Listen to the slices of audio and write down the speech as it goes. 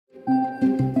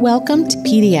Welcome to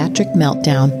Pediatric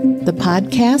Meltdown, the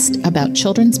podcast about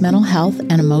children's mental health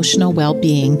and emotional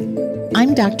well-being.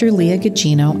 I'm Dr. Leah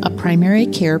Gugino, a primary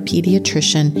care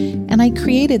pediatrician, and I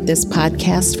created this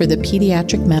podcast for the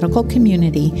pediatric medical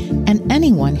community and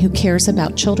anyone who cares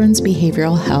about children's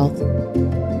behavioral health.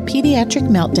 Pediatric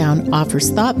Meltdown offers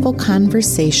thoughtful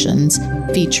conversations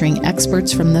featuring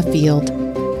experts from the field.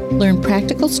 Learn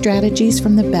practical strategies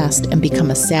from the best and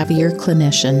become a savvier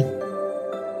clinician.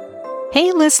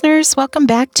 Hey listeners, welcome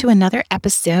back to another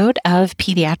episode of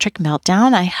Pediatric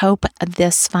Meltdown. I hope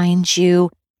this finds you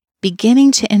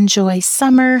beginning to enjoy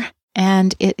summer,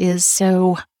 and it is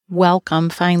so welcome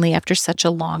finally after such a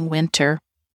long winter.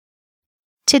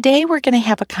 Today we're going to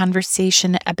have a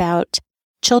conversation about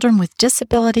children with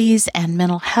disabilities and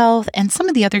mental health and some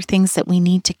of the other things that we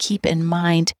need to keep in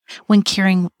mind when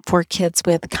caring for kids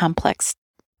with complex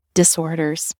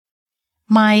disorders.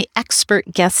 My expert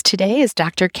guest today is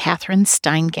Dr. Catherine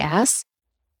Steingass.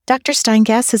 Dr.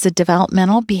 Steingass is a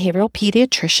developmental behavioral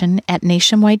pediatrician at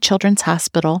Nationwide Children's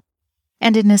Hospital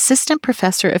and an assistant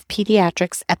professor of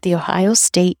pediatrics at The Ohio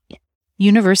State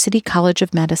University College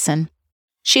of Medicine.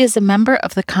 She is a member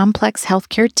of the Complex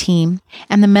Healthcare team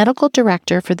and the medical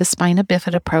director for the Spina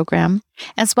Bifida program,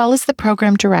 as well as the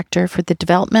program director for the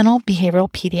Developmental Behavioral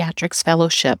Pediatrics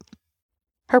Fellowship.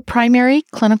 Her primary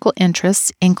clinical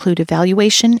interests include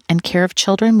evaluation and care of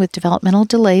children with developmental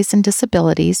delays and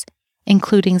disabilities,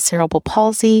 including cerebral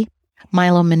palsy,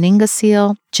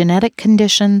 myelomeningocele, genetic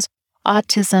conditions,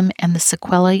 autism, and the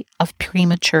sequelae of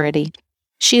prematurity.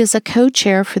 She is a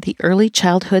co-chair for the Early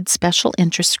Childhood Special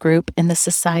Interest Group in the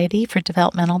Society for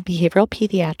Developmental Behavioral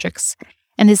Pediatrics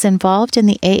and is involved in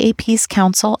the AAP's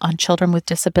Council on Children with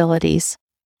Disabilities.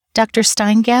 Dr.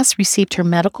 Steingass received her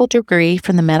medical degree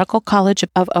from the Medical College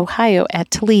of Ohio at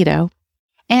Toledo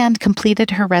and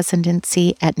completed her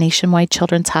residency at Nationwide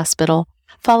Children's Hospital,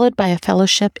 followed by a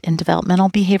fellowship in developmental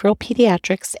behavioral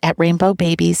pediatrics at Rainbow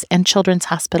Babies and Children's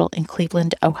Hospital in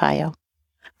Cleveland, Ohio.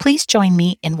 Please join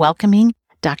me in welcoming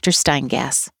Dr.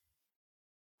 Steingass.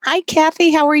 Hi,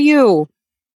 Kathy. How are you?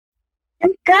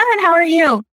 I'm good. How are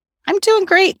you? I'm doing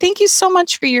great. Thank you so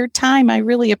much for your time. I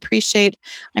really appreciate.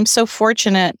 I'm so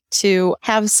fortunate to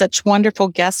have such wonderful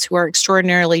guests who are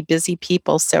extraordinarily busy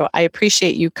people. So I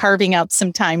appreciate you carving out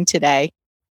some time today.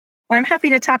 Well, I'm happy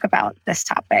to talk about this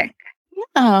topic.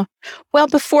 Yeah. Well,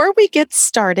 before we get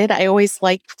started, I always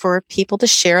like for people to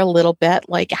share a little bit,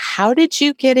 like, how did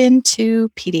you get into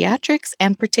pediatrics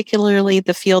and particularly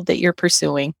the field that you're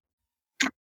pursuing?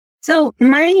 So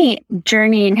my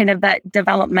journey in kind of the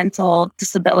developmental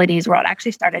disabilities world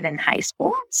actually started in high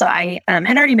school. So I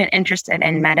had already been interested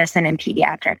in medicine and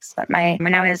pediatrics, but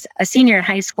when I was a senior in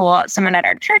high school, someone at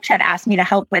our church had asked me to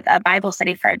help with a Bible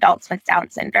study for adults with Down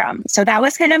syndrome. So that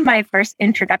was kind of my first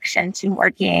introduction to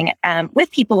working with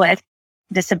people with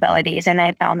disabilities. And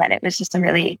I found that it was just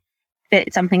something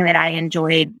that I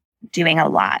enjoyed doing a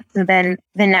lot. So then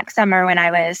the next summer, when I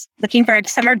was looking for a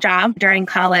summer job during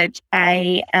college,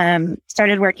 I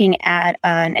started working at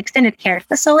an extended care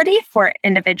facility for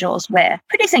individuals with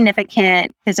pretty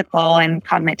significant physical and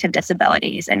cognitive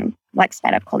disabilities and complex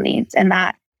medical needs. And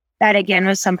that again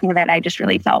was something that I just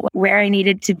really felt where I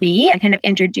needed to be and kind of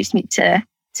introduced me to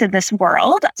this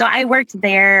world. So I worked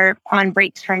there on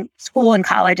breaks from school and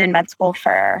college and med school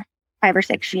for 5 or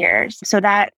 6 years. So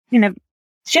that kind of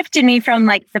shifted me from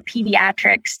like the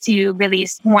pediatrics to really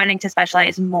wanting to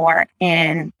specialize more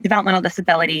in developmental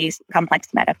disabilities, complex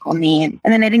medical needs.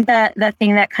 And then I think the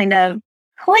thing that kind of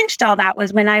clinched all that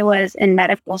was when I was in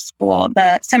medical school,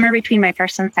 the summer between my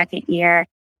first and second year,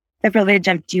 the privilege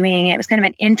of doing it was kind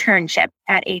of an internship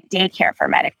at a daycare for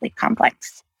medically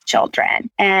complex children.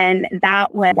 And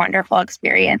that was a wonderful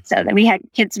experience. So that we had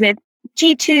kids with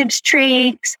G-tubes,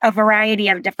 trachs, a variety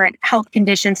of different health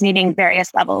conditions needing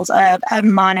various levels of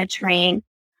monitoring.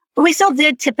 But we still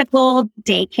did typical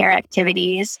daycare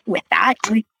activities with that.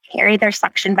 We carried their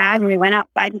suction bag and we went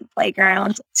outside the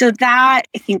playground. So that,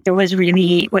 I think, there was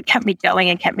really what kept me going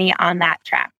and kept me on that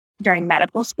track during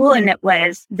medical school. And it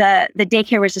was the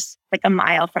daycare was just like a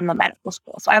mile from the medical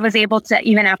school. So I was able to,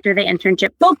 even after the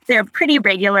internship, go there pretty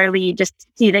regularly just to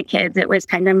see the kids. It was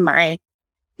kind of my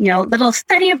little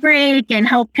study break and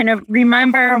help kind of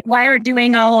remember why we're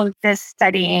doing all of this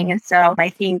studying. And so I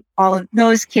think all of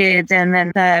those kids and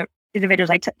then the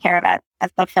individuals I took care of at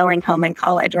the Filling Home in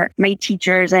college were my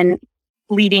teachers and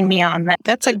leading me on that.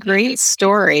 That's a great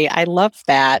story. I love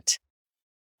that.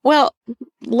 Well,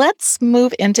 let's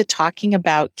move into talking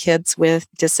about kids with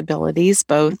disabilities,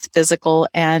 both physical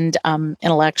and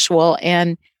intellectual.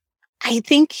 And I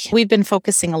think we've been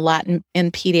focusing a lot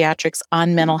in pediatrics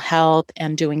on mental health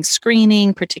and doing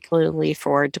screening, particularly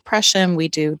for depression. We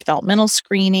do developmental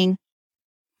screening.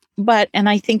 And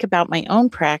I think about my own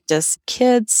practice,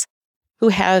 kids who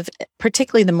have,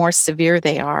 particularly the more severe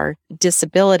they are,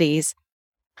 disabilities.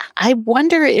 I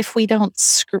wonder if we don't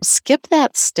skip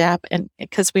that step, and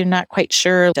because we're not quite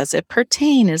sure, does it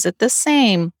pertain? Is it the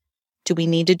same? Do we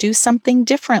need to do something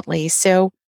differently?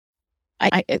 So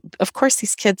of course,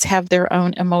 these kids have their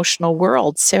own emotional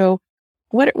world. So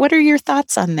what are your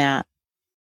thoughts on that?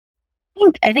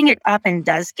 I think it often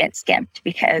does get skipped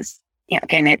because,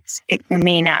 again, it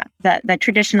may not, the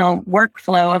traditional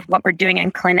workflow of what we're doing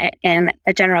in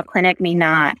a general clinic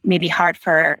may be hard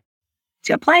to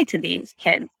apply to these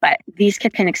kids, but these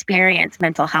kids can experience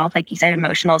mental health, like you said,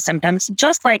 emotional symptoms,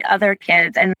 just like other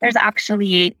kids. And there's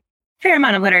actually a fair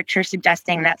amount of literature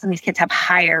suggesting that some of these kids have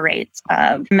higher rates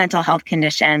of mental health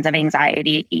conditions, of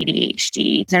anxiety,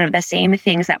 ADHD, some of the same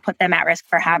things that put them at risk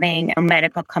for having a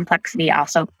medical complexity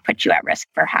also put you at risk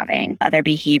for having other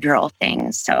behavioral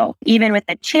things. So even with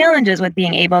the challenges with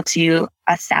being able to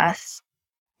assess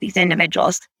these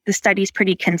individuals, the studies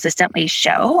pretty consistently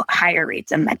show higher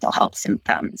rates of mental health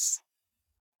symptoms.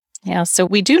 Yeah, so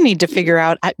we do need to figure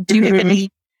out, do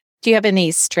you have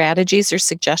any strategies or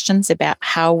suggestions about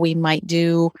how we might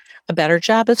do a better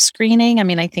job of screening? I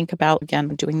mean, I think about,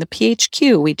 again, doing the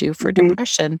PHQ we do for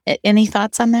depression. Any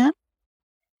thoughts on that?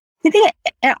 I think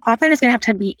it often is going to have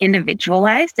to be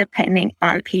individualized depending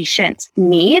on the patient's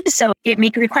needs. So it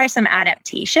may require some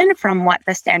adaptation from what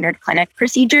the standard clinic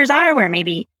procedures are, where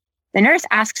maybe the nurse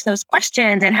asks those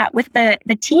questions and with the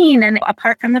teen and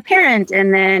apart from the parent,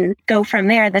 and then go from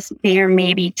there. There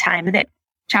may be time that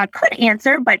child could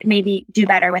answer, but maybe do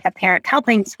better with a parent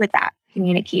helping with that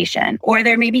communication. Or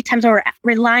there may be times where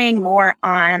we're relying more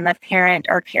on the parent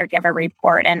or caregiver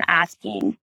report and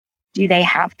asking, do they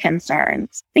have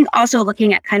concerns? I think also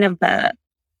looking at kind of the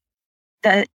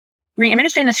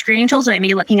administering the screening tools, so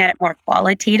maybe looking at it more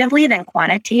qualitatively than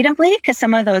quantitatively, because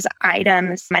some of those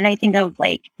items, and I think of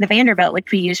like the Vanderbilt,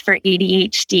 which we use for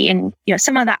ADHD, and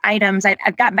some of the items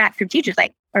I've got back from teachers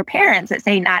or parents that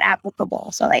say not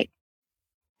applicable. So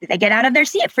do they get out of their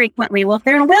seat frequently? Well, if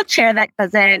they're in a wheelchair, that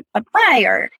doesn't apply,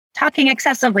 or talking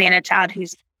excessively in a child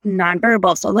who's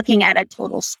nonverbal. So looking at a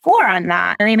total score on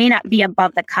that, they may not be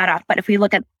above the cutoff, but if we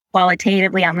look at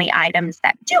qualitatively on the items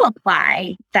that do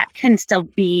apply, that can still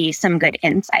be some good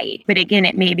insight. But again,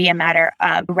 it may be a matter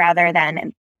of, rather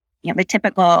than, the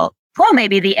typical,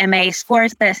 maybe the MA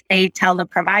scores this, they tell the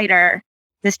provider,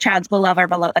 this child's below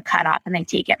the cutoff, and they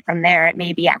take it from there. It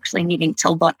may be actually needing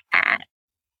to look at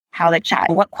how the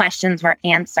child, what questions were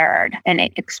answered, and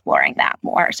exploring that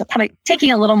more. So probably taking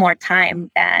a little more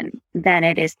time than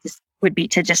it would be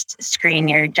to just screen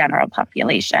your general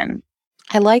population.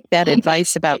 I like that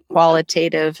advice about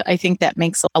qualitative. I think that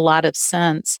makes a lot of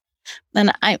sense.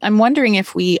 And I'm wondering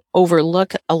if we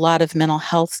overlook a lot of mental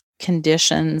health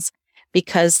conditions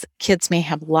because kids may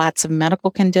have lots of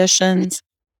medical conditions,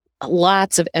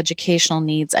 lots of educational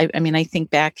needs. I mean, I think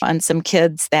back on some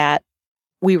kids that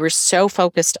we were so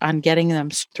focused on getting them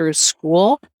through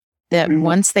school that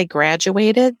once they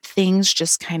graduated, things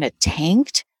just kind of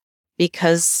tanked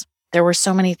because there were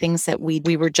so many things that we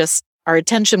were just, our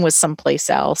attention was someplace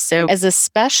else. So as a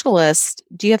specialist,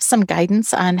 do you have some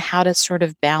guidance on how to sort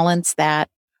of balance that,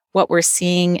 what we're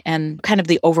seeing and kind of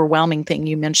the overwhelming thing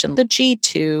you mentioned, the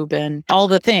G-tube and all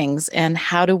the things, and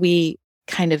how do we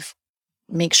kind of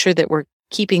make sure that we're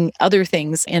keeping other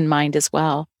things in mind as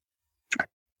well?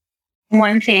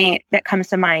 One thing that comes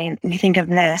to mind when you think of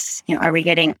this, are we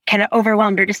getting kind of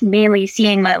overwhelmed or just mainly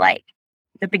seeing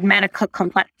the big medical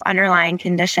complex underlying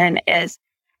condition is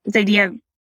this idea of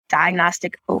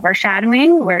diagnostic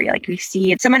overshadowing, where we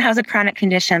see someone has a chronic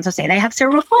condition. So say they have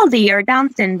cerebral palsy or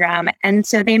Down syndrome. And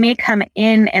so they may come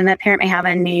in and the parent may have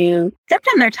a new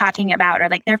symptom they're talking about, or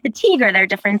their fatigue or their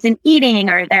difference in eating,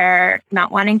 or they're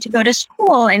not wanting to go to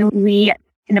school. And we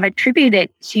kind of attribute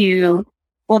it to,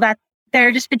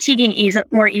 they're just fatiguing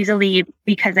more easily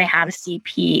because they have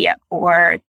CP,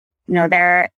 or,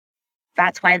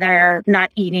 that's why they're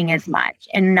not eating as much,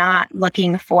 and not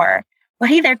looking for,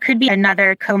 hey, there could be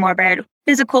another comorbid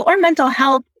physical or mental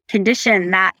health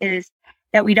condition that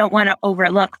we don't want to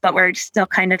overlook, but we're still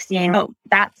kind of seeing,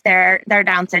 that's their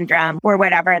Down syndrome or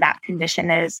whatever that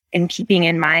condition is, and keeping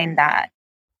in mind that,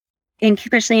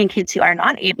 especially in kids who are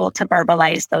not able to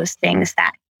verbalize those things,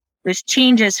 that there's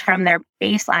changes from their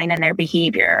baseline and their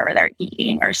behavior, or their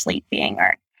eating or sleeping,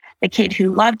 or the kid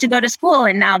who loved to go to school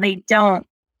and now they don't.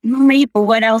 Maybe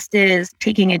what else is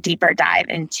taking a deeper dive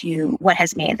into what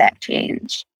has made that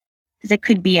change? Because it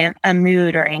could be a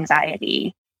mood or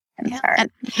anxiety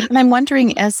concern. And I'm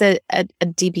wondering, as a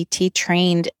DBT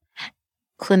trained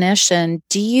clinician,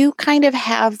 do you kind of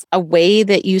have a way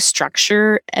that you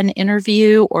structure an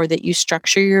interview or that you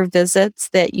structure your visits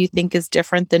that you think is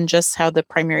different than just how the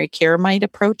primary care might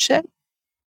approach it?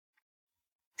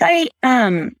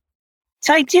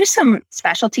 So I do some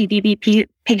specialty DBT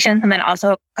patients, and then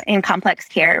also in complex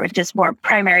care, which is more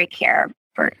primary care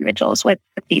for individuals with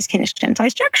these conditions. So I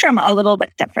structure them a little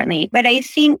bit differently. But I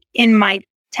think in my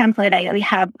template, I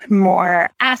have more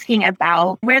asking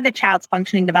about where the child's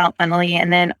functioning developmentally,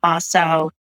 and then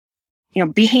also,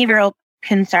 behavioral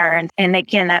concerns. And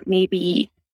again, that may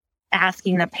be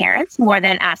asking the parents more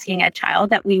than asking a child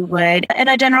that we would at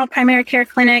a general primary care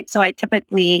clinic. So I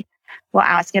typically will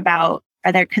ask about,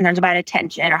 are there concerns about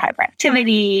attention or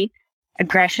hyperactivity,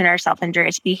 aggression or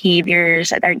self-injurious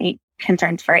behaviors? Are there any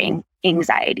concerns for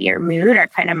anxiety or mood? Are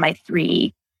kind of my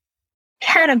three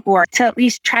categories to at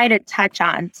least try to touch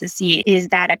on to see, is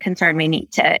that a concern we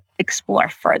need to explore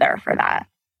further for that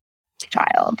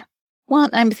child? Well,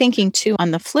 I'm thinking too,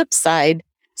 on the flip side,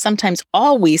 sometimes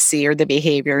all we see are the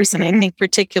behaviors. And I think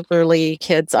particularly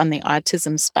kids on the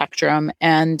autism spectrum,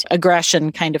 and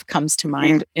aggression kind of comes to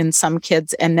mind in some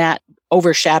kids, and that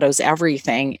overshadows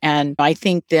everything. And I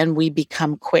think then we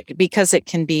become quick, because it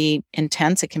can be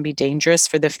intense. It can be dangerous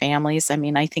for the families. I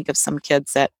mean, I think of some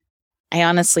kids that I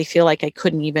honestly feel like I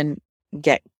couldn't even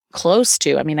get close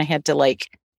to. I mean, I had to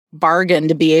bargain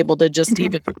to be able to just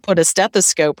even put a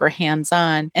stethoscope or hands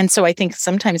on. And so I think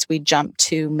sometimes we jump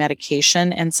to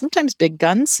medication, and sometimes big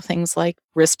guns, things like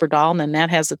Risperdal, and then that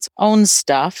has its own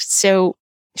stuff. So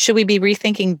should we be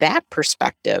rethinking that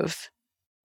perspective?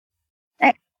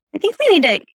 I think we need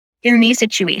to, in these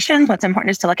situations, what's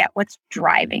important is to look at what's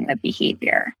driving the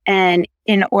behavior. And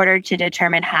in order to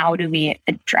determine how do we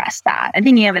address that, I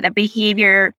think the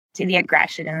behavior to the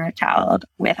aggression in a child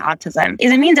with autism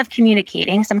is a means of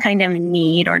communicating some kind of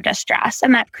need or distress.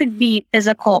 And that could be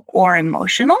physical or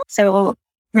emotional. So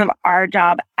our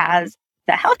job as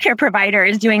the healthcare provider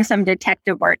is doing some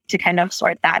detective work to kind of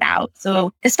sort that out.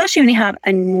 So especially when you have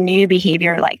a new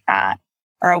behavior like that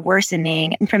or a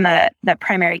worsening, and from the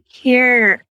primary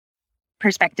care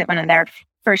perspective, one of their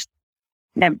first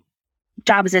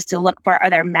jobs is to look for, are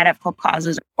there medical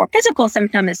causes or physical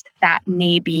symptoms that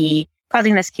may be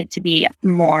causing this kid to be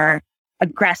more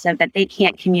aggressive, that they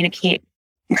can't communicate.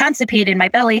 I'm constipated, my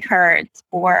belly hurts,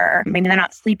 or maybe they're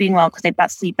not sleeping well because they've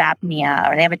got sleep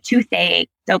apnea, or they have a toothache.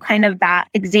 So kind of that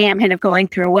exam, kind of going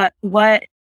through what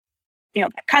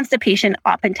constipation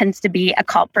often tends to be a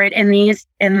culprit in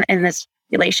this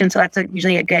relation. So that's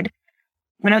usually a good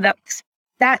one of the,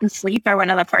 that and sleep are one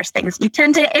of the first things we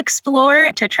tend to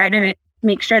explore to try to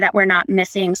make sure that we're not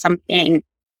missing something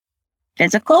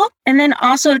physical. And then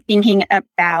also thinking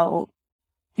about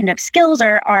skills,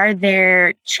 or are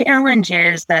there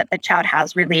challenges that the child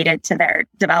has related to their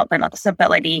developmental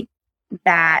disability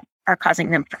that are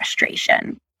causing them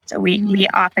frustration. So we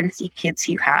often see kids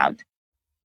who have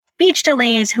speech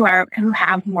delays who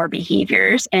have more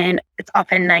behaviors, and it's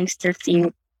often nice to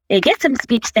see they get some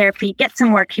speech therapy, get some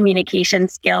more communication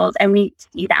skills, and we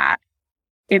see that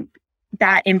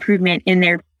improvement in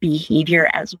their behavior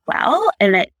as well.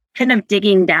 And that kind of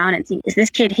digging down and seeing, is this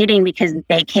kid hitting because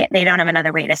they don't have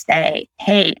another way to say,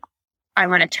 hey, I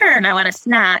want to turn, I want to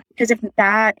snack? Because if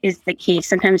that is the case,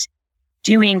 sometimes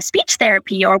doing speech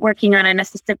therapy or working on an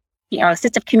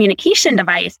assistive communication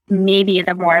device may be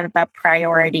the more of the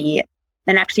priority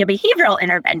than actually a behavioral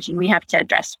intervention. We have to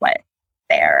address what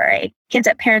they're, right? Kids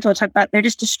that parents will talk about, they're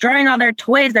just destroying all their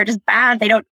toys, they're just bad, they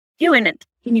don't do it.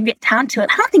 When you get down to it,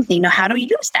 I don't think they know how to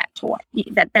use that toy.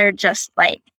 That they're just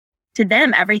to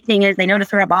them, everything is, they know to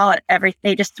throw a ball at everything.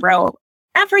 They just throw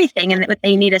everything. And what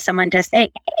they need is someone to say,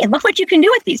 hey, look what you can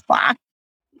do with these blocks.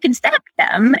 You can stack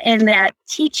them. And that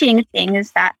teaching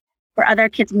things that for other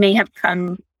kids may have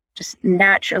come just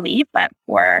naturally, but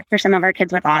for some of our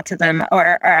kids with autism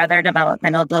or other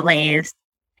developmental delays,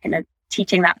 kind of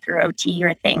teaching that through OT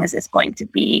or things is going to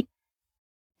be,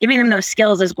 giving them those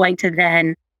skills is going to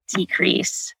then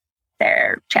decrease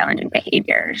their challenging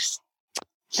behaviors.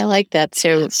 I like that.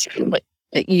 So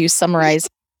you summarize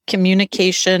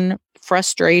communication,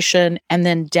 frustration, and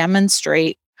then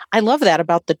demonstrate. I love that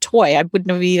about the toy. I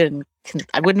wouldn't have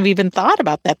even thought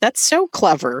about that. That's so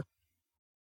clever.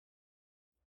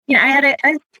 I had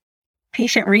a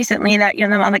patient recently that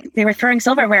they were throwing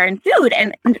silverware and food,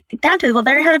 and down to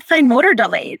they had fine motor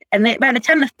delays, and by the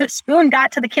time the spoon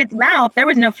got to the kid's mouth, there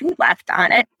was no food left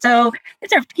on it. So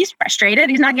he's frustrated.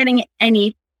 He's not getting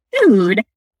any food.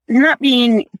 He's not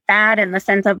being bad in the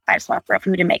sense of I just want to throw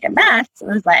food and make a mess. So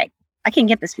it was I can't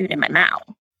get this food in my mouth.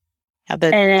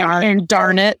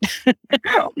 Darn it.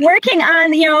 Working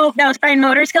on, those fine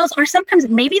motor skills, or sometimes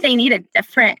maybe they need a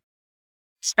different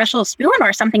special spoon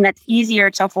or something that's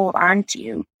easier to hold on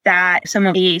to, that some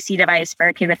of the AC device for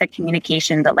a kid with a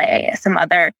communication delay, some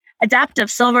other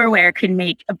adaptive silverware could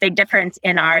make a big difference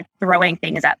in our throwing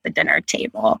things at the dinner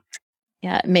table.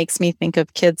 Yeah, it makes me think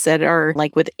of kids that are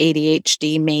like with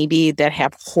ADHD, maybe that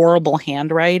have horrible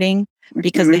handwriting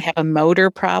because they have a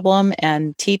motor problem,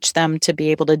 and teach them to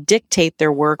be able to dictate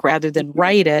their work rather than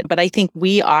write it. But I think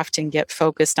we often get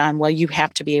focused on, well, you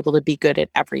have to be able to be good at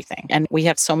everything. And we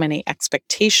have so many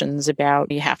expectations about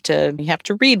you have to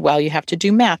read well, you have to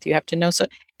do math, you have to know so.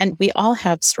 And we all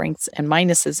have strengths and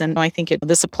minuses. And I think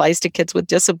this applies to kids with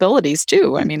disabilities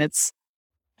too. I mean,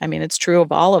 it's true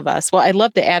of all of us. Well, I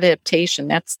love the adaptation.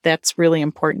 That's really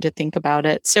important to think about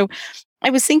it. So I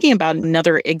was thinking about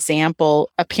another example,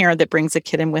 a parent that brings a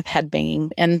kid in with head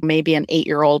banging and maybe an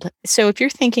 8-year-old. So if you're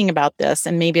thinking about this,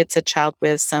 and maybe it's a child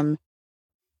with some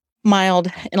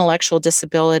mild intellectual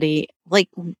disability, like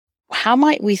how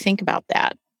might we think about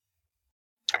that?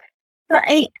 Well,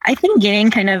 I think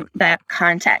getting kind of that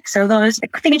context. So those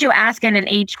things you ask in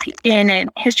an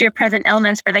history of present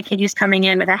illness for the kid who's coming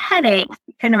in with a headache,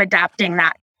 kind of adapting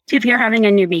that to if you're having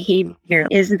a new behavior.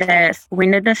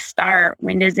 When did this start?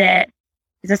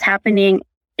 Is this happening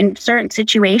in certain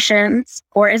situations,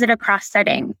 or is it across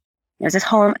setting? Is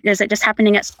it just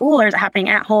happening at school, or is it happening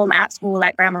at home, at school,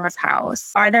 at grandma's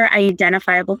house? Are there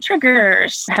identifiable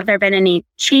triggers? Have there been any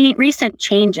recent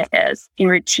changes in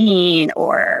routine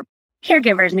or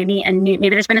caregivers? Maybe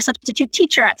there's been a substitute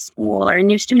teacher at school, or a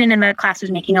new student in the class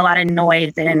who's making a lot of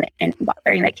noise and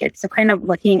bothering the kids. So kind of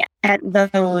looking at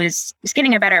those, just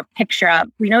getting a better picture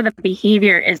of, we know the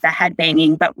behavior is the head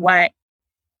banging, but what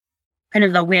kind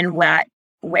of the when, what,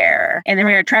 where, and then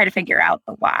we're going to try to figure out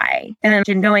the why. And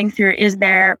then going through,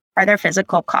 are there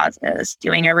physical causes?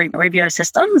 Doing a review of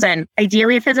systems, and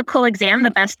ideally a physical exam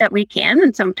the best that we can.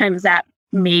 And sometimes that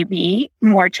may be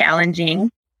more challenging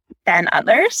than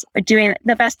others, but doing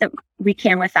the best that we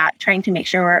can with that, trying to make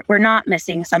sure we're not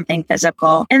missing something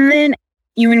physical. And then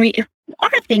when we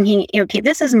are thinking, okay,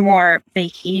 this is more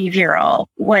behavioral,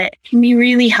 what can be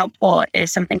really helpful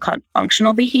is something called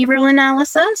functional behavioral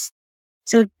analysis.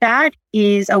 So that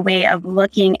is a way of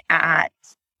looking at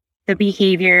the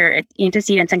behavior,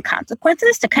 antecedents, and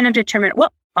consequences to kind of determine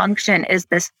what function is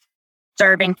this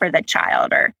serving for the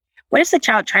child, or what is the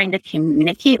child trying to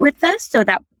communicate with us, so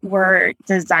that we're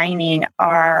designing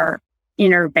our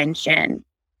intervention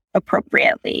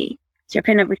appropriately. So you're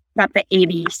kind of got the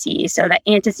ABC, so the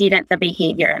antecedent, the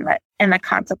behavior, and the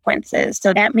consequences.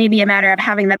 So that may be a matter of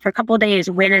having that for a couple of days.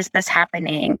 When is this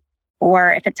happening?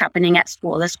 Or if it's happening at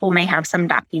school, the school may have some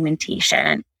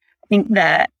documentation.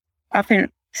 I think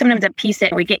sometimes a piece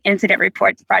that we get incident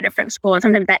reports by different schools,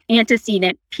 sometimes that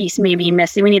antecedent piece may be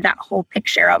missing. We need that whole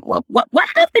picture of what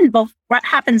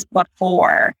happens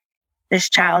before this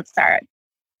child starts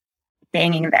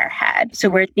banging their head. So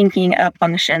we're thinking of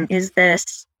function. Is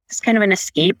this kind of an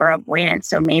escape or avoidance?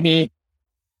 So maybe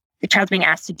the child's being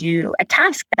asked to do a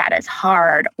task that is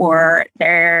hard, or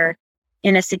they're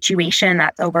in a situation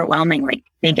that's overwhelming, like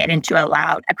they get into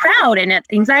a crowd and it's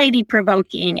anxiety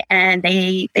provoking, and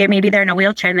maybe they're in a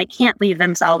wheelchair and they can't leave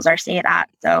themselves or say that.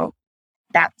 So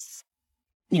that's,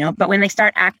 but when they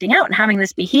start acting out and having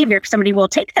this behavior, somebody will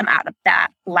take them out of that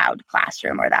loud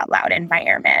classroom or that loud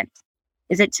environment.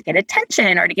 Is it to get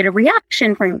attention or to get a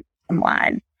reaction from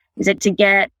someone? Is it to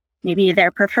get maybe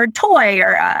their preferred toy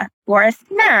or a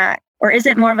snack? Or is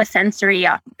it more of a sensory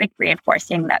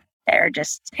reinforcing that they're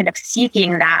just kind of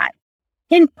seeking that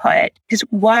input? Because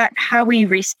how we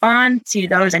respond to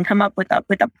those and come up with a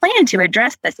plan to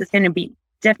address this is going to be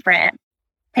different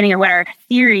depending on what our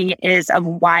theory is of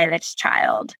why this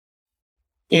child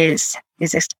is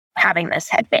having this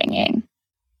head banging.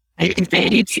 I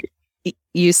think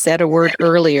you said a word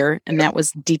earlier, and that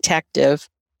was detective.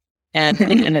 And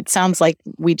it sounds like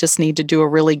we just need to do a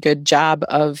really good job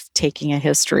of taking a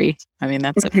history. I mean,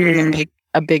 that's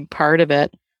a big part of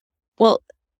it. Well,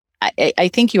 I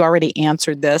think you already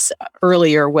answered this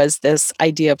earlier, was this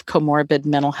idea of comorbid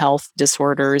mental health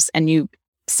disorders. And you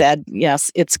said,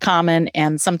 yes, it's common,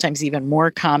 and sometimes even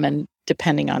more common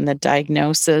depending on the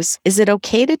diagnosis. Is it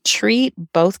okay to treat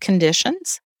both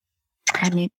conditions? I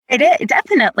mean, it is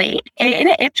definitely.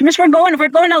 We're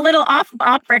going a little off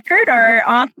record or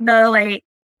off the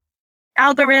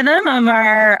algorithm of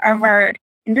our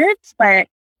standards, but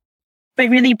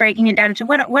really breaking it down to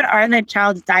what are the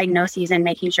child's diagnoses and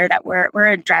making sure that we're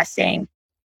addressing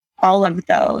all of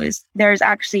those. There's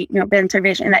actually been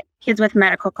observation that kids with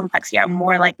medical complexity are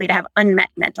more likely to have unmet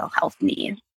mental health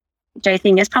needs. which I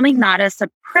think is probably not a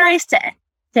surprise to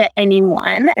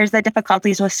anyone. There's the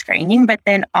difficulties with screening, but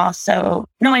then also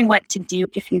knowing what to do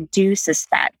if you do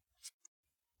suspect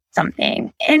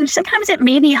something. And sometimes it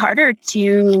may be harder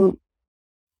to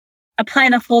apply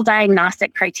the full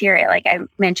diagnostic criteria. Like I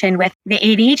mentioned with the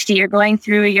ADHD, you're going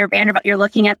through your Vanderbilt, you're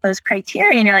looking at those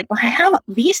criteria and you're like, well, I have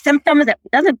these symptoms that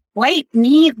doesn't quite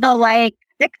meet the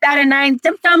 6 out of 9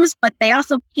 symptoms, but they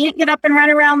also can't get up and run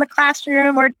around the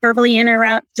classroom or verbally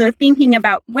interact. So thinking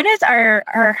about what is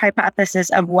our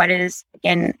hypothesis of what is,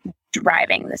 again,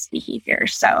 driving this behavior.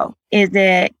 So is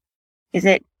it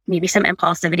maybe some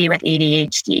impulsivity with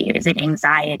ADHD? Is it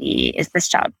anxiety? Is this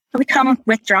child become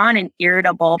withdrawn and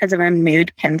irritable because of a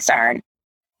mood concern?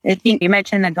 I think you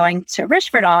mentioned the going to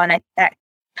Risperdal, and that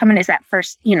coming is that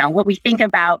first, what we think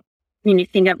about when you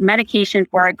think of medication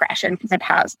for aggression, because it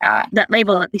has that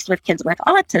label, at least with kids with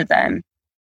autism.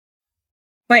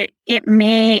 But there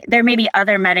may be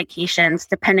other medications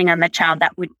depending on the child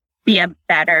that would be a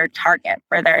better target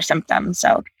for their symptoms.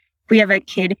 So if we have a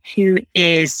kid who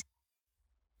is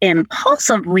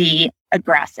impulsively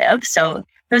aggressive, so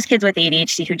those kids with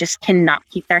ADHD who just cannot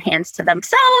keep their hands to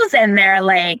themselves, and they're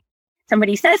like,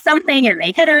 somebody says something and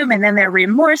they hit them and then they're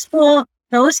remorseful,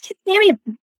 those kids may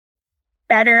be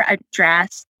better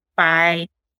addressed by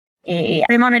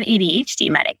them on an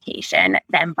ADHD medication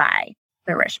than by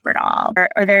the Risperdal.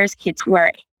 Or there's kids who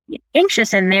are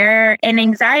anxious and an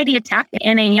anxiety attack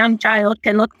in a young child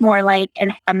can look more like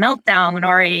a meltdown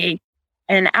or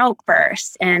an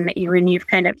outburst. And when you've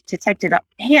kind of detected,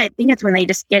 hey, I think it's when they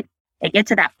get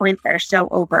to that point, they're so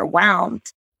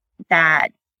overwhelmed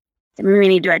that we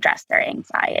need to address their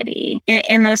anxiety.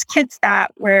 In those kids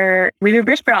that were with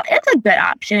Risperdal, it's a good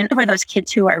option for those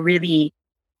kids who are really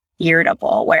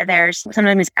irritable, where there's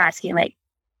sometimes asking,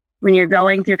 when you're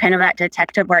going through kind of that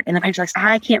detective work and the patient's like,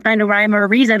 I can't find a rhyme or a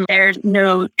reason, there's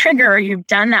no trigger, you've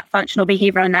done that functional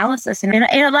behavioral analysis. And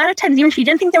a lot of times, even if you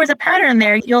didn't think there was a pattern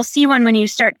there, you'll see one when you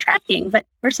start tracking. But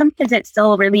for some kids, it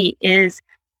still really is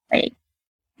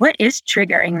what is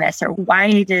triggering this? Or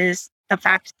why does the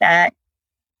fact that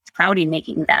cloudy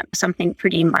making them something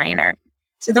pretty minor?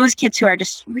 So those kids who are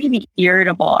just really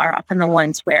irritable are often the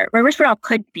ones where Risperdal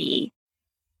could be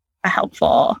a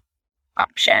helpful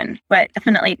option, but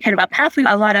definitely kind of a pathway,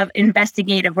 a lot of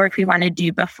investigative work we want to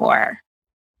do before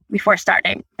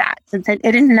starting that, since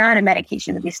it is not a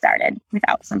medication to be started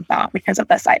without some thought because of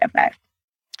the side effects.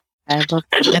 I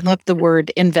love the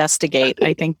word investigate.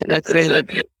 I think that's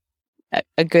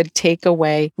a good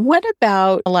takeaway. What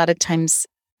about a lot of times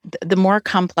the more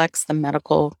complex the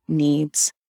medical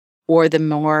needs or the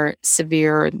more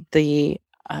severe the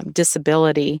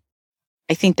disability,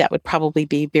 I think that would probably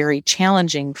be very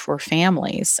challenging for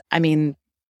families. I mean,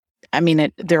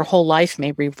 their whole life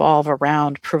may revolve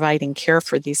around providing care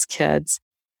for these kids.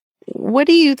 What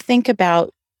do you think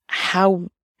about how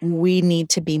we need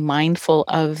to be mindful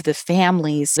of the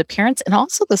families, the parents, and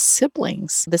also the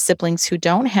siblings who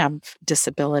don't have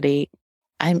disability?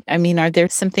 I mean, are there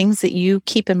some things that you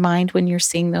keep in mind when you're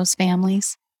seeing those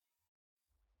families?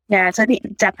 Yeah, so I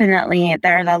think definitely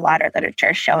there's a lot of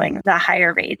literature showing the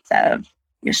higher rates of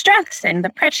stress and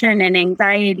depression and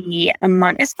anxiety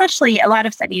among, especially a lot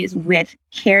of studies with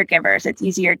caregivers. It's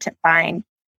easier to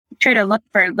try to look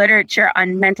for literature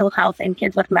on mental health in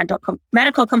kids with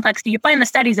medical complexity. You find the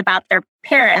studies about their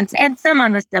parents and some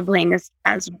on the siblings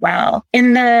as well.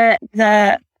 In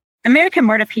the American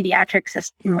Board of Pediatrics,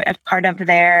 as part of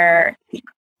their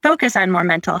focus on more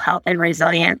mental health and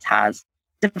resilience, has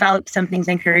developed some things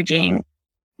encouraging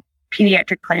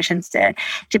pediatric clinicians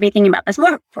to be thinking about this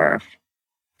more for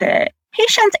the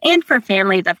patients and for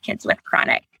families of kids with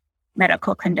chronic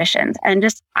medical conditions, and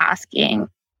just asking,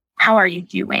 how are you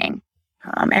doing?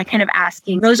 And kind of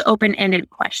asking those open-ended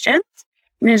questions.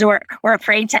 Because we're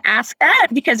afraid to ask that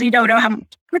because we don't know how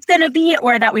it's going to be,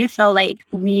 or that we feel like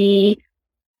we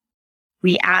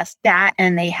ask that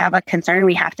and they have a concern,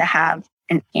 we have to have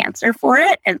an answer for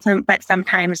it. But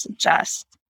sometimes just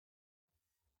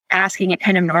asking it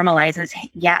kind of normalizes,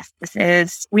 yes,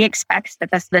 we expect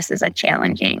that this is a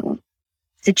challenging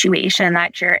situation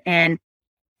that you're in.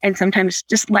 And sometimes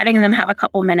just letting them have a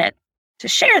couple minutes to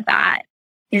share that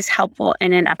is helpful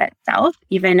in and of itself,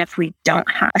 even if we don't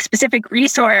have a specific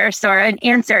resource or an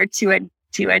answer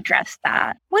to address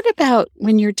that. What about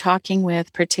when you're talking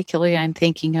with, particularly I'm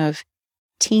thinking of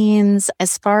teens,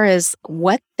 as far as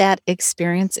what that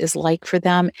experience is like for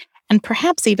them, and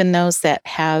perhaps even those that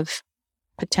have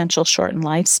potential shortened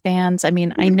lifespans? I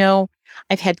mean, I know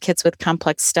I've had kids with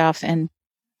complex stuff, and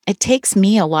it takes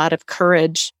me a lot of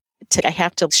courage I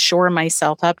have to shore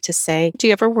myself up to say, do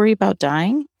you ever worry about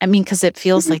dying? I mean, because it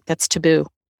feels like that's taboo.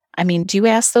 I mean, do you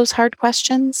ask those hard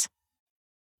questions?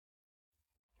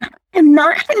 I'm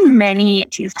not having many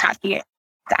issues talking about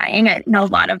dying. I know a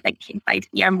lot of the kids I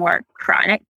see are more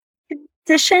chronic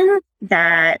conditions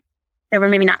that we're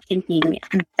maybe not thinking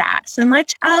that so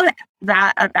much of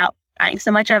that about dying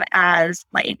so much of as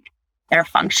like their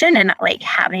function and like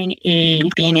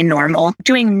being a normal,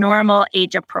 doing normal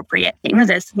age appropriate things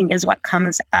is what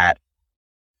comes up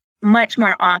much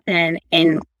more often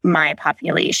in my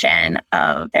population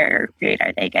of their grade.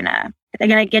 Are they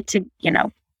gonna get to,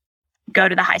 go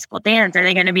to the high school dance? Are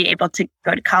they going to be able to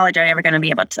go to college? Are they ever going to be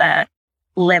able to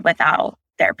live without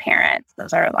their parents?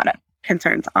 Those are a lot of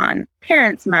concerns on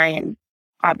parents' mind,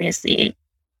 obviously,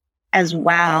 as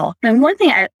well. And one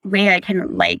way I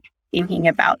can like thinking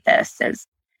about this is,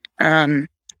 in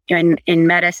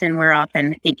medicine, we're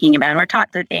often thinking about, and we're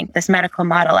taught to think this medical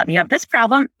model of, you have this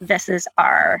problem, this is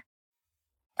our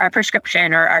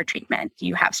prescription or our treatment.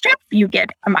 You have strep, you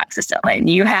get amoxicillin.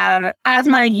 You have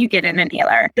asthma, you get an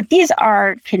inhaler. But these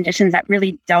are conditions that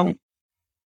really don't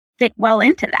fit well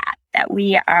into that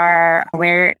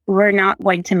we're not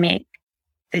going to make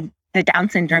the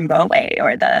Down syndrome go away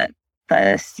or the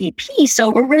CP. So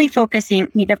we're really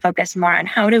need to focus more on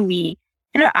how do we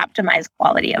optimize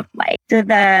quality of life. So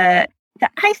the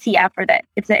ICF,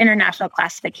 it's the International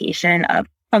Classification of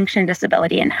Function,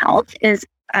 Disability, and Health, is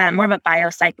more of a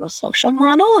biopsychosocial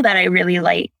model that I really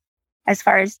like as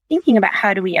far as thinking about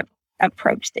how do we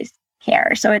approach this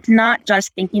care. So it's not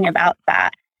just thinking about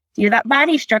that. That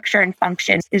body structure and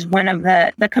function is one of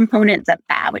the components of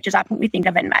that, which is often what we think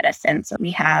of in medicine. So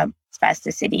we have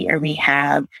spasticity or we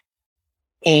have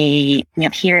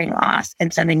hearing loss.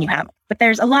 And so then but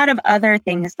there's a lot of other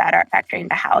things that are factoring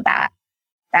into how that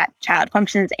child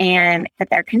functions and that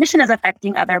their condition is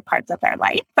affecting other parts of their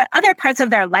life, but other parts of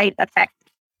their life affect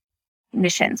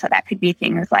condition. So that could be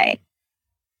things like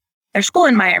their school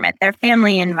environment, their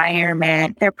family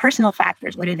environment, their personal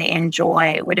factors. What do they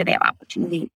enjoy? What do they have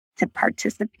opportunity to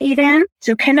participate in?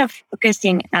 So kind of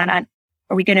focusing on are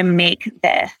we going to make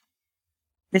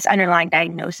this underlying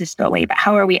diagnosis go away, but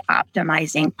how are we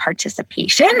optimizing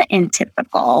participation in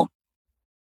typical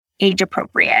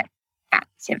age-appropriate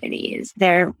activities?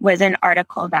 There was an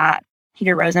article that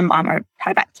Peter Rosenbaum,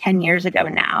 probably about 10 years ago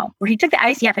now, where he took the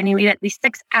ICF and he made at least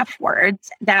 6 F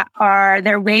words that are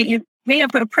their way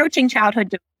of approaching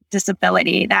childhood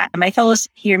disability that my fellows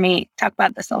hear me talk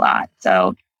about this a lot.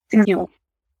 So,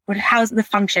 how's the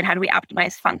function? How do we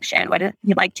optimize function? What do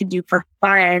you like to do for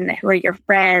fun? Who are your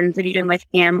friends? What are you doing with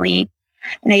family?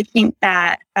 And I think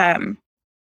that,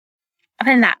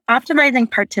 optimizing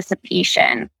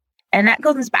participation, and that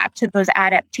goes back to those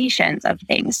adaptations of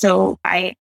things. So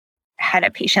I had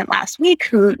a patient last week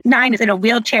who 9 is in a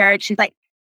wheelchair. And she's like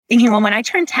thinking, well, when I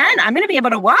turn 10, I'm going to be able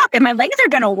to walk and my legs are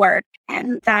going to work.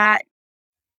 And that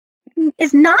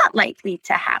is not likely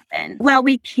to happen. Well,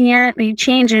 we can't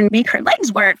change and make her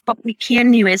legs work, but what we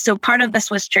can do is, so part of this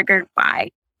was triggered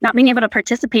by not being able to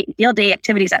participate in field day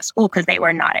activities at school because they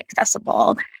were not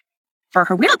accessible for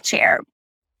her wheelchair.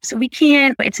 So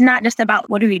it's not just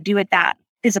about what do we do with that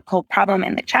physical problem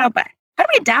in the child, but how do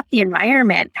we adapt the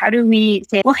environment? How do we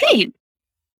say, well, hey,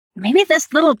 maybe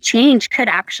this little change could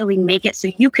actually make it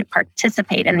so you could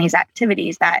participate in these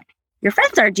activities that your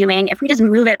friends are doing if we just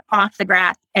move it off the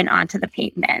grass and onto the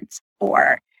pavement,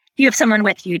 or you have someone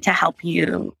with you to help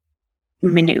you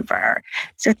maneuver.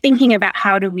 So thinking about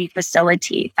how do we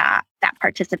facilitate that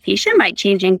participation by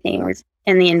changing things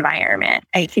in the environment.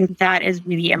 I think that is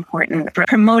really important for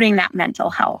promoting that mental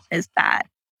health, is that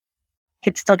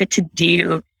kids still get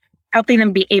to helping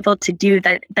them be able to do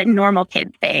the normal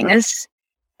kid things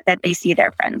that they see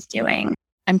their friends doing.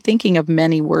 I'm thinking of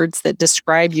many words that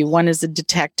describe you. One is a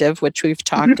detective, which we've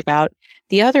talked about.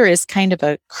 The other is kind of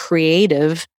a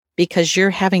creative, because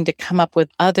you're having to come up with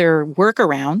other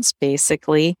workarounds,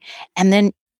 basically. And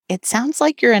then it sounds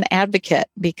like you're an advocate,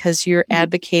 because you're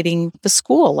advocating the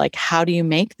school. Like, how do you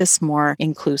make this more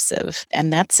inclusive?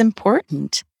 And that's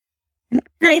important. And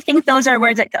I think those are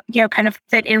words that, kind of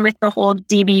fit in with the whole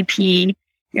DBP,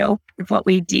 of what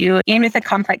we do, and with the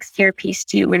complex care piece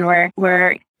too, when we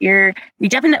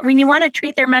want to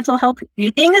treat their mental health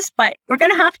things, but you're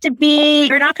not going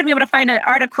to be able to find an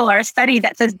article or a study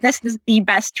that says this is the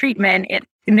best treatment. It's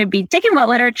going to be taking what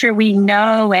literature we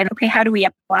know and, okay, how do we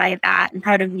apply that and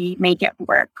how do we make it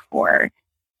work for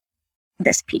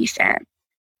this patient?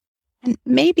 And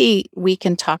maybe we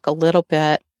can talk a little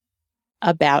bit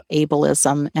about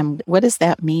ableism and what does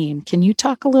that mean? Can you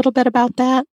talk a little bit about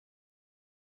that?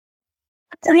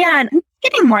 So yeah,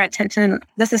 getting more attention,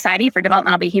 the Society for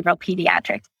Developmental Behavioral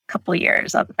Pediatrics couple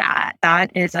years of that.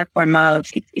 That is a form of,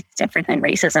 it's different than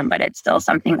racism, but it's still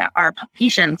something that our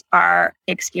patients are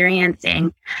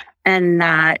experiencing. And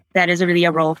that is really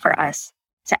a role for us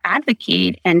to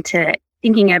advocate and to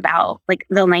thinking about like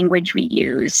the language we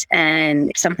use,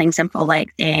 and something simple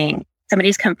like saying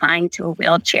somebody's confined to a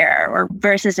wheelchair, or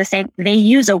versus just saying they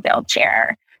use a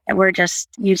wheelchair, and we're just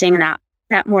using that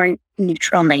more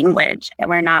neutral language, and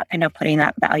we're not kind of putting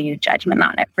that value judgment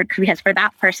on it. Because for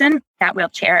that person, that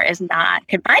wheelchair is not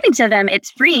confining to them,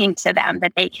 it's freeing to them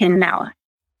that they can now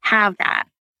have that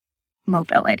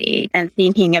mobility. And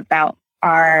thinking about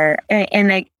the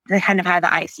kind of how the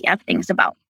ICF thinks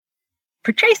about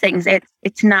portrays things,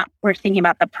 it's not, we're thinking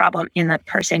about the problem in the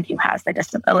person who has the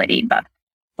disability, but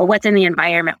what's in the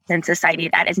environment and society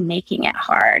that is making it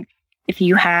hard. If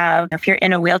you're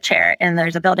in a wheelchair and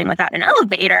there's a building without an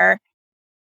elevator,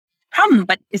 problem,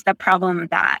 but is the problem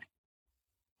that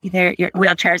either your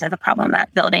wheelchairs are the problem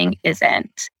that building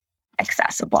isn't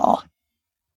accessible?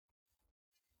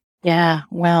 Yeah,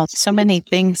 well, so many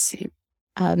things,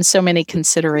 so many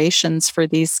considerations for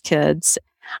these kids.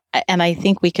 And I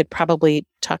think we could probably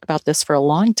talk about this for a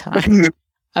long time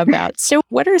so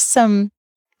what are some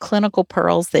clinical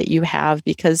pearls that you have?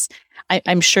 Because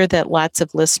I'm sure that lots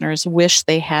of listeners wish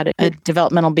they had a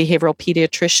developmental behavioral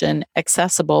pediatrician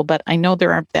accessible, but I know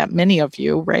there aren't that many of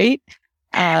you, right?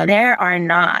 There are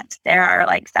not. There are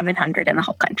like 700 in the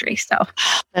whole country. So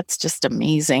that's just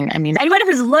amazing. I mean, anyone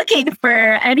who's looking for,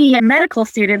 any medical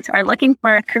students who are looking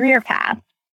for a career path,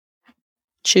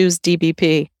 choose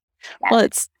DBP. Yes. Well,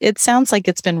 it sounds like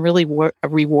it's been really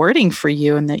rewarding for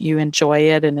you, and that you enjoy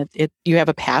it, and you have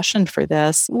a passion for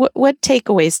this. What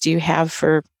takeaways do you have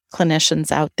for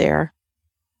clinicians out there?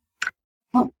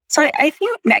 Well, so I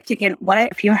think next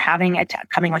if you're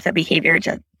coming with a behavior,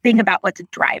 just think about what's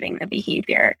driving the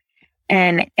behavior,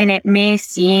 and it may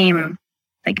seem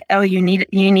like, oh, you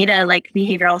need a like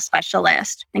behavioral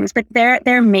specialist things, but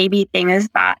there may be things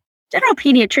that general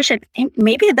pediatrician,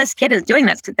 maybe this kid is doing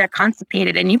this because they're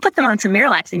constipated, and you put them on some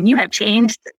Miralax and you have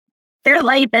changed their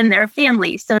life and their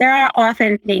family. So there are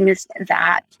often things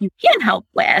that you can help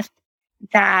with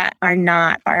that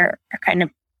are kind of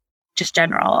just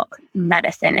general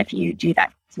medicine if you do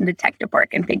that some detective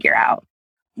work and figure out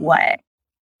what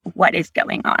is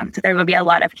going on. So there will be a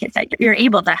lot of kids that you're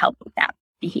able to help with that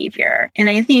behavior. And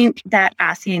I think that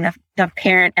asking the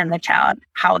parent and the child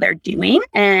how they're doing,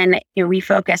 and we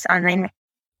focus on then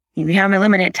we have a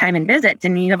limited time and visits,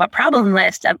 and you have a problem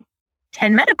list of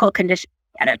 10 medical conditions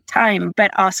at a time, but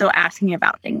also asking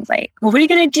about things like, well, what are you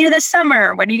going to do this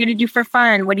summer? What are you going to do for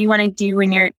fun? What do you want to do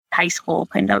when you're high school?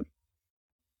 Kind of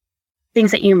things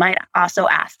that you might also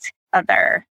ask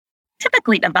other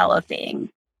typically developing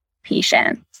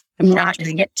patients, not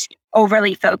to get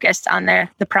overly focused on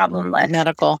the problem list.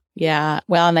 Medical. Yeah.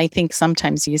 Well, and I think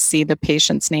sometimes you see the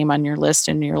patient's name on your list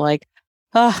and you're like,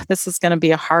 oh, this is going to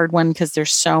be a hard one because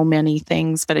there's so many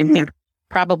things. But I think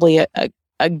probably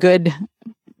a good,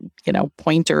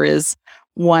 pointer is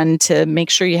one, to make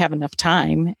sure you have enough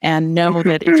time, and know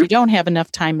that if you don't have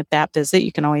enough time at that visit,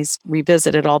 you can always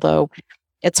revisit it. Although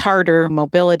it's harder,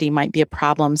 mobility might be a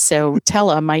problem. So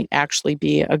tele might actually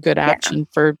be a good option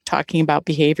for talking about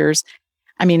behaviors.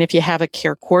 I mean, if you have a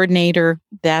care coordinator,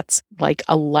 that's like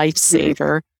a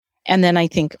lifesaver. And then I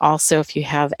think also if you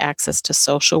have access to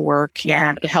social work,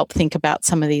 to help think about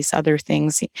some of these other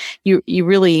things, you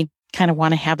really kind of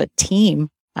want to have a team.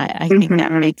 I think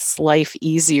that makes life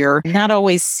easier.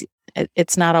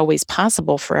 It's not always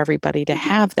possible for everybody to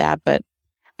have that, but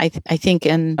I think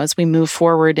as we move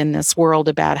forward in this world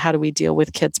about how do we deal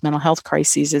with kids' mental health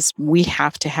crises, is we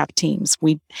have to have teams.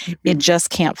 It just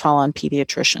can't fall on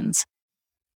pediatricians.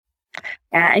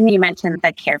 Yeah, and you mentioned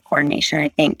the care coordination. I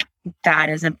think that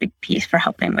is a big piece for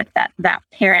helping with that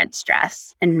parent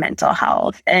stress and mental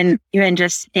health. And even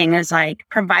just things like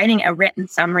providing a written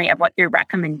summary of what your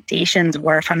recommendations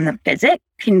were from the visit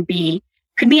could be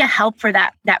a help for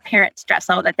that parent stress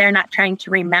level, that they're not trying to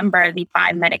remember the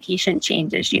 5 medication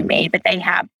changes you made, but they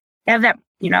have that,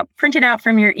 printed out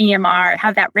from your EMR,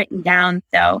 have that written down.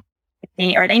 So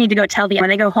they need to go when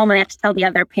they go home and they have to tell the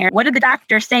other parent, what did the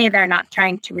doctor say? They're not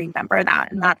trying to remember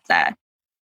that. And that's a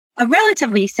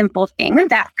relatively simple thing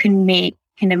that can make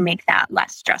that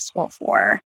less stressful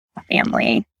for a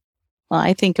family. Well,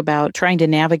 I think about trying to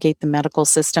navigate the medical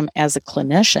system as a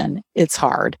clinician. It's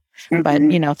hard. But,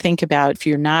 think about if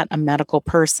you're not a medical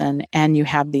person and you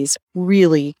have these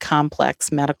really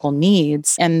complex medical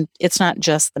needs, and it's not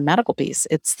just the medical piece,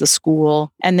 it's the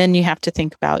school. And then you have to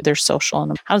think about their social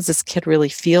and how does this kid really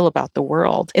feel about the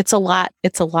world? It's a lot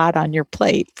on your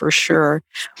plate for sure.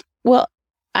 Well,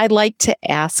 I'd like to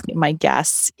ask my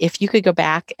guests, if you could go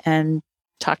back and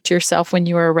talk to yourself when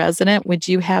you were a resident, would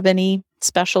you have any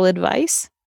special advice?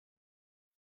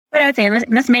 But I would say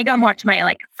this may go more to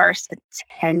my first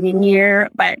attending year,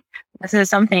 but this is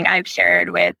something I've shared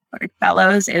with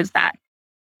fellows is that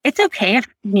it's okay if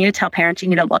you need to tell parents you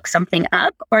need to look something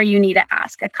up or you need to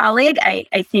ask a colleague. I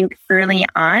think early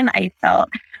on, I felt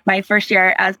my first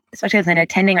year, especially as an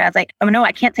attending, I was like, oh no,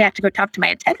 I can't say I have to go talk to my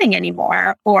attending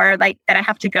anymore, or that I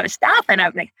have to go to staff. And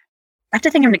I'm like, I have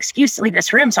to think of an excuse to leave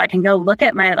this room so I can go look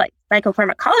at my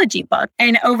psychopharmacology book.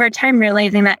 And over time,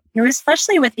 realizing that,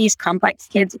 especially with these complex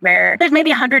kids where there's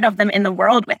maybe 100 of them in the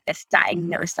world with this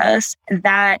diagnosis,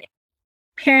 that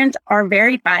parents are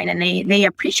very fine and they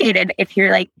appreciate it if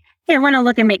you're like, hey, I want to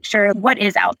look and make sure what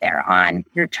is out there on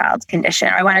your child's condition.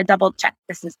 Or I want to double check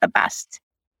this is the best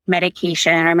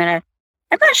medication. I'm not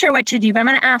sure what to do, but I'm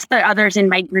going to ask the others in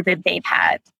my group if they've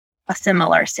had a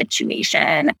similar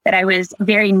situation that I was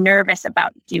very nervous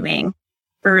about doing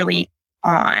early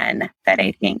on that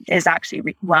I think is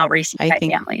actually well received by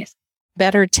families.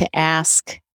 Better to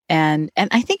ask. And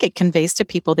I think it conveys to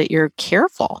people that you're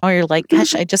careful, or you're like,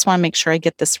 gosh, I just want to make sure I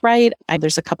get this right.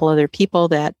 There's a couple other people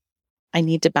that I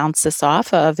need to bounce this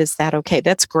off of. Is that okay?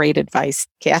 That's great advice,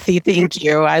 Kathy. Thank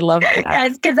you. I love that.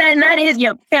 Yes, because that is,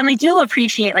 families do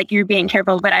appreciate you being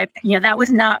careful, but that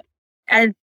was not as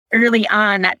early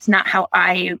on. That's not how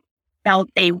I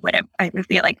felt they would have. I would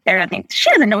feel like they're thinking, she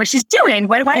doesn't know what she's doing.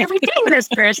 Why are we dating this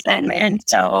person? And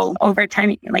so over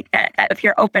time, that if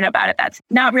you're open about it, that's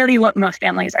not really what most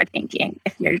families are thinking.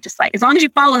 If you're just as long as you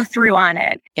follow through on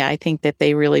it. Yeah, I think that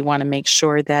they really want to make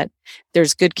sure that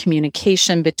there's good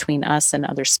communication between us and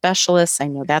other specialists. I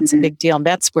know that's a big deal. And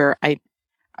that's where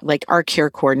our care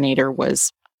coordinator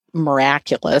was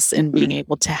miraculous in being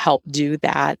able to help do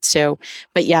that. So,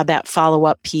 but yeah, that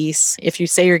follow-up piece, if you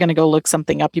say you're going to go look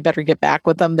something up, you better get back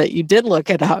with them that you did look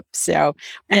it up. So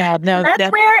yeah, no,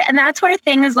 that's where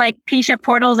things like patient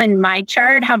portals and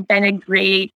MyChart have been a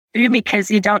great,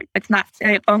 because it's not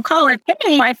a phone call. It's,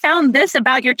 hey, I found this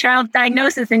about your child's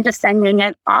diagnosis, and just sending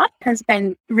it off has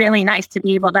been really nice to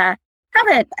be able to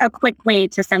have a quick way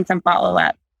to send some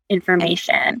follow-up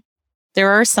information. There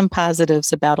are some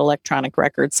positives about electronic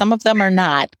records. Some of them are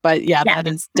not, but yeah, that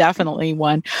is definitely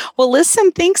one. Well,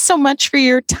 listen, thanks so much for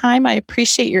your time. I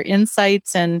appreciate your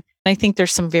insights. And I think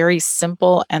there's some very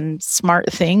simple and smart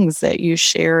things that you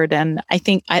shared. And I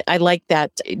think I like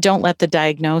that. Don't let the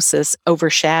diagnosis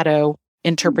overshadow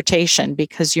interpretation,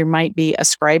 because you might be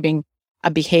ascribing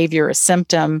a behavior, a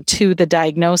symptom to the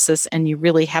diagnosis, and you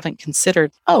really haven't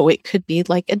considered, it could be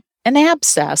like an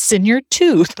abscess in your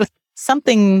tooth.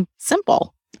 Something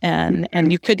simple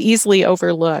and you could easily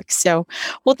overlook. So,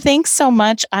 well, thanks so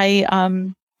much. I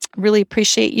really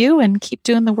appreciate you, and keep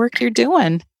doing the work you're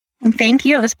doing. Thank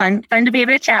you. It was fun to be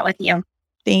able to chat with you.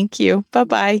 Thank you.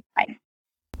 Bye-bye. Bye.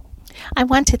 I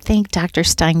want to thank Dr.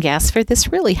 Steingast for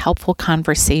this really helpful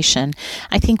conversation.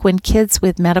 I think when kids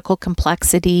with medical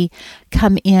complexity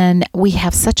come in, we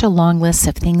have such a long list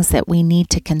of things that we need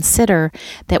to consider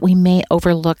that we may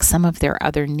overlook some of their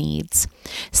other needs.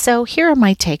 So here are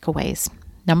my takeaways.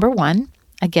 Number one,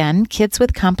 again, kids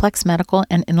with complex medical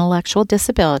and intellectual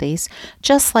disabilities,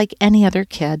 just like any other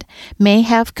kid, may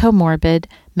have comorbid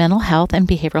mental health and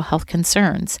behavioral health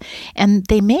concerns, and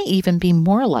they may even be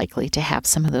more likely to have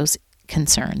some of those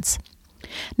concerns.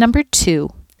 Number two,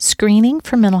 screening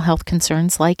for mental health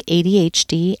concerns like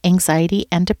ADHD, anxiety,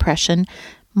 and depression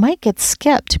might get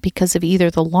skipped because of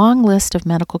either the long list of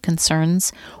medical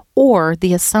concerns or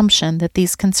the assumption that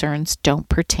these concerns don't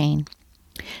pertain.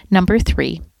 Number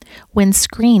three, when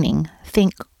screening,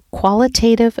 think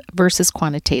qualitative versus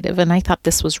quantitative, and I thought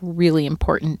this was really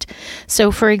important. So,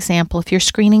 for example, if you're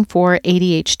screening for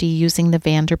ADHD using the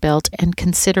Vanderbilt and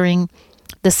considering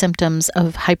the symptoms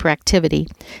of hyperactivity,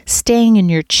 staying in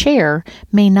your chair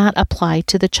may not apply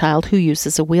to the child who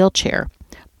uses a wheelchair,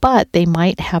 but they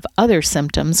might have other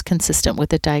symptoms consistent with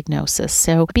the diagnosis.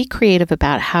 So be creative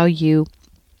about how you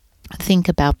think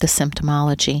about the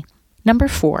symptomology. Number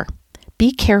four,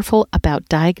 be careful about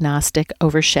diagnostic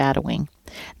overshadowing.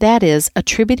 That is,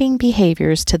 attributing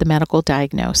behaviors to the medical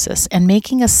diagnosis and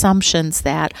making assumptions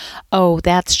that,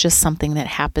 that's just something that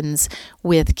happens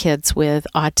with kids with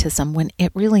autism, when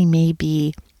it really may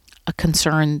be a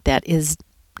concern that is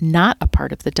not a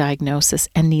part of the diagnosis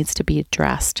and needs to be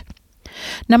addressed.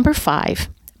 Number five,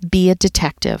 be a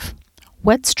detective.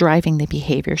 What's driving the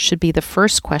behavior should be the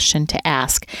first question to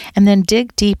ask, and then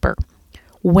dig deeper.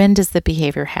 When does the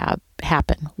behavior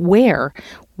happen? Where?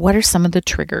 What are some of the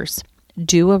triggers?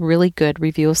 Do a really good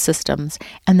review of systems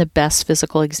and the best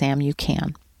physical exam you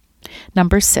can.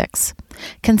 Number 6,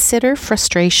 consider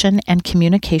frustration and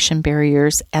communication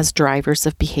barriers as drivers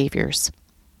of behaviors.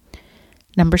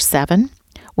 Number 7,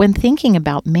 when thinking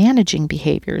about managing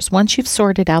behaviors, once you've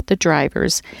sorted out the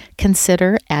drivers,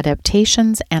 consider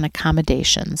adaptations and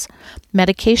accommodations.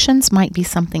 Medications might be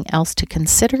something else to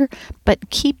consider, but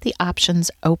keep the options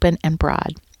open and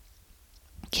broad.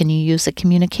 Can you use a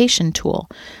communication tool?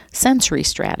 Sensory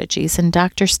strategies, and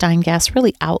Dr. Steingass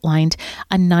really outlined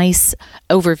a nice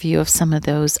overview of some of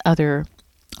those other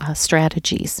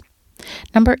strategies.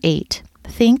 Number 8,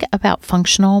 think about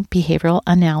functional behavioral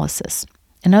analysis.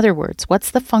 In other words, what's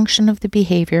the function of the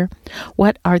behavior?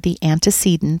 What are the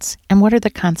antecedents? And what are the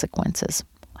consequences?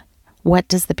 What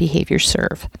does the behavior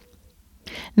serve?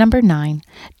 Number 9,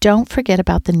 don't forget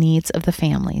about the needs of the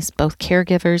families, both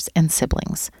caregivers and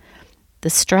siblings. The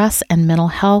stress and mental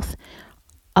health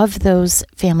of those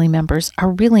family members are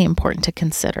really important to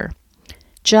consider.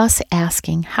 Just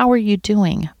asking, "How are you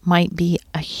doing?" might be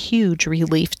a huge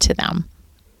relief to them.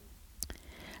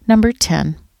 Number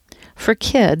 10, for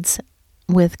kids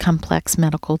with complex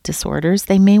medical disorders,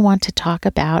 they may want to talk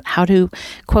about how to,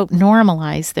 quote,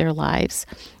 normalize their lives.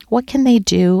 What can they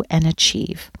do and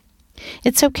achieve?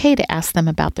 It's okay to ask them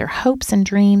about their hopes and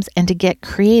dreams and to get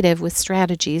creative with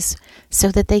strategies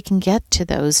so that they can get to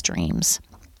those dreams.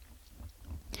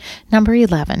 Number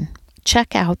 11,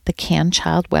 check out the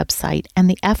CanChild website and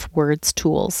the F-Words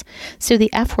tools. So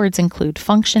the F-Words include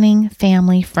functioning,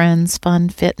 family, friends, fun,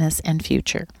 fitness, and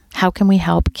future. How can we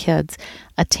help kids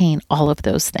attain all of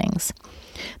those things?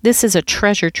 This is a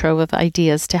treasure trove of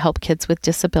ideas to help kids with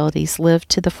disabilities live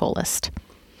to the fullest.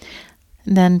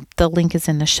 Then the link is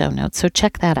in the show notes, so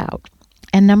check that out.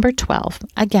 And number 12,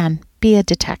 again, be a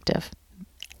detective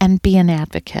and be an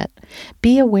advocate.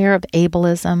 Be aware of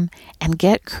ableism and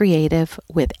get creative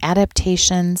with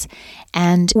adaptations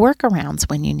and workarounds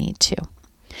when you need to.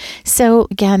 So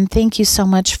again, thank you so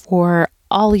much for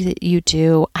all that you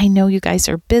do. I know you guys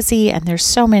are busy and there's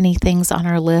so many things on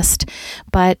our list,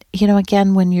 but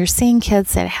again, when you're seeing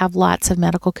kids that have lots of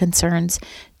medical concerns,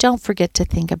 don't forget to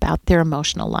think about their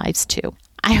emotional lives too.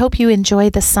 I hope you enjoy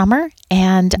the summer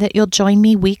and that you'll join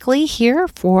me weekly here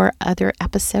for other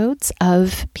episodes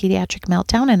of Pediatric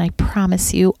Meltdown, and I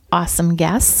promise you awesome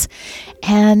guests,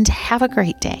 and have a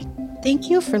great day. Thank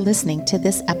you for listening to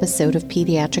this episode of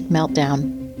Pediatric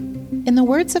Meltdown. In the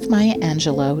words of Maya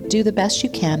Angelou, do the best you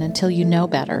can until you know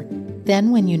better.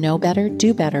 Then when you know better,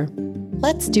 do better.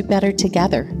 Let's do better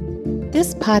together.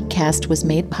 This podcast was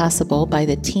made possible by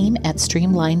the team at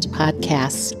Streamlined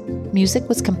Podcasts. Music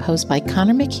was composed by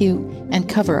Connor McHugh and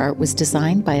cover art was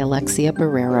designed by Alexia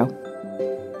Barrero.